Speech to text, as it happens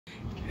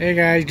Hey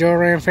guys, Joe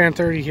Ram Fan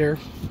 30 here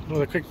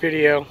with a quick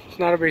video. It's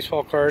not a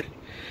baseball card.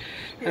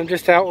 I'm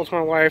just out with my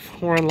wife.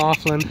 We're in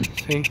Laughlin.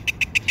 See,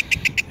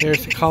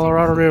 there's the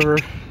Colorado River.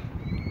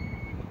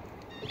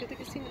 Look at the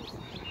casinos.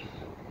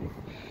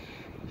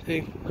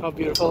 See how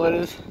beautiful it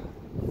is.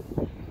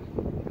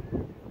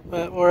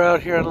 But we're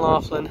out here in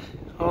Laughlin.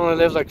 I only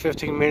live like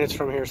 15 minutes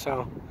from here,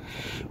 so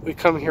we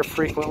come here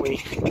frequently.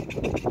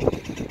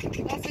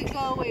 That's a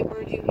go-away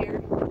bird you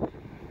hear.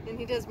 And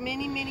he does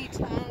many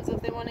tons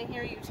if they want to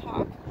hear you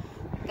talk.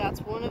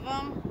 That's one of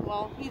them.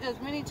 Well, he does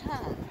many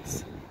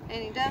tons.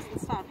 And he doesn't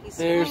stop. He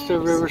There's screams. the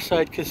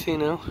Riverside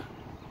Casino.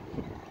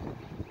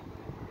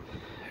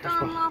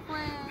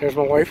 There's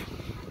my wife.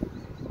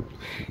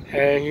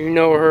 And you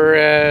know her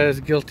as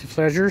Guilty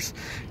Pleasures.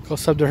 Go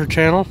sub to her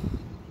channel.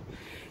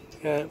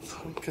 Got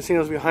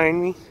casinos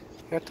behind me.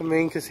 Got the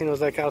main casinos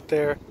like out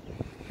there.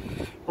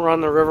 We're on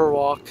the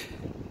Riverwalk.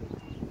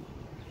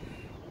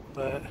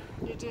 But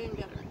You're doing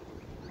better.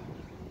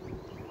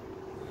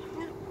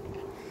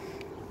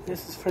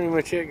 this is pretty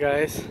much it,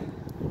 guys.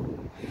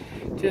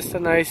 Just a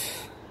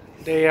nice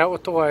day out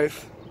with the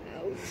wife.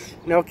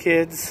 No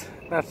kids,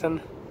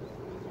 nothing.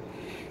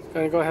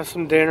 Gonna go have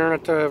some dinner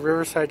at the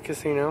Riverside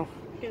Casino.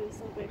 Gonna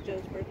celebrate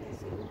Joe's birthday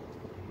soon.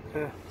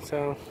 Yeah,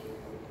 so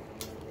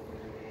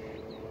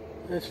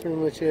that's pretty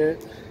much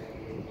it.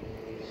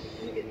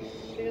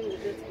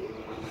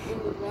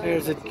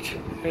 There's a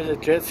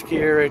jet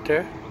skier right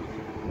there.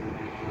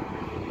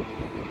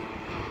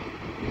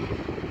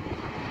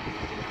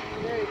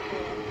 Very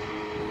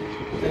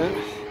cool. Yeah.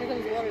 Here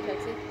comes the water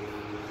taxi.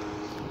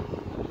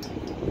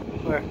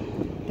 Where?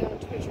 Down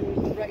Twitcher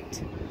right.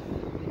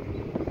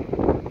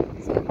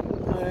 So,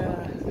 Oh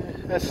yeah,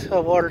 that's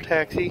a water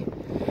taxi.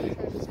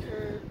 charges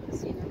per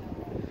casino.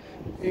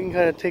 You can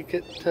kind of take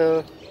it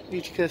to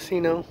each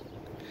casino.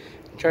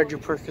 Charge you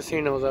per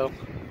casino though.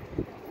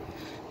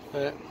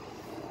 But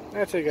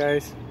that's it,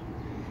 guys.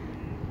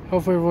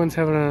 Hopefully everyone's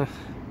having a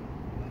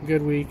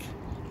good week.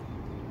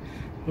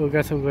 We've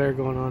got some glare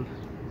going on.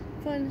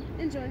 Fun.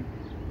 Enjoy.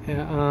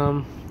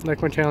 Yeah,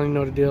 like my channel, you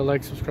know the deal.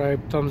 Like,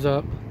 subscribe, thumbs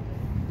up.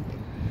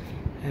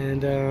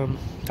 And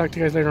talk to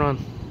you guys later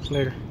on.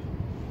 Later.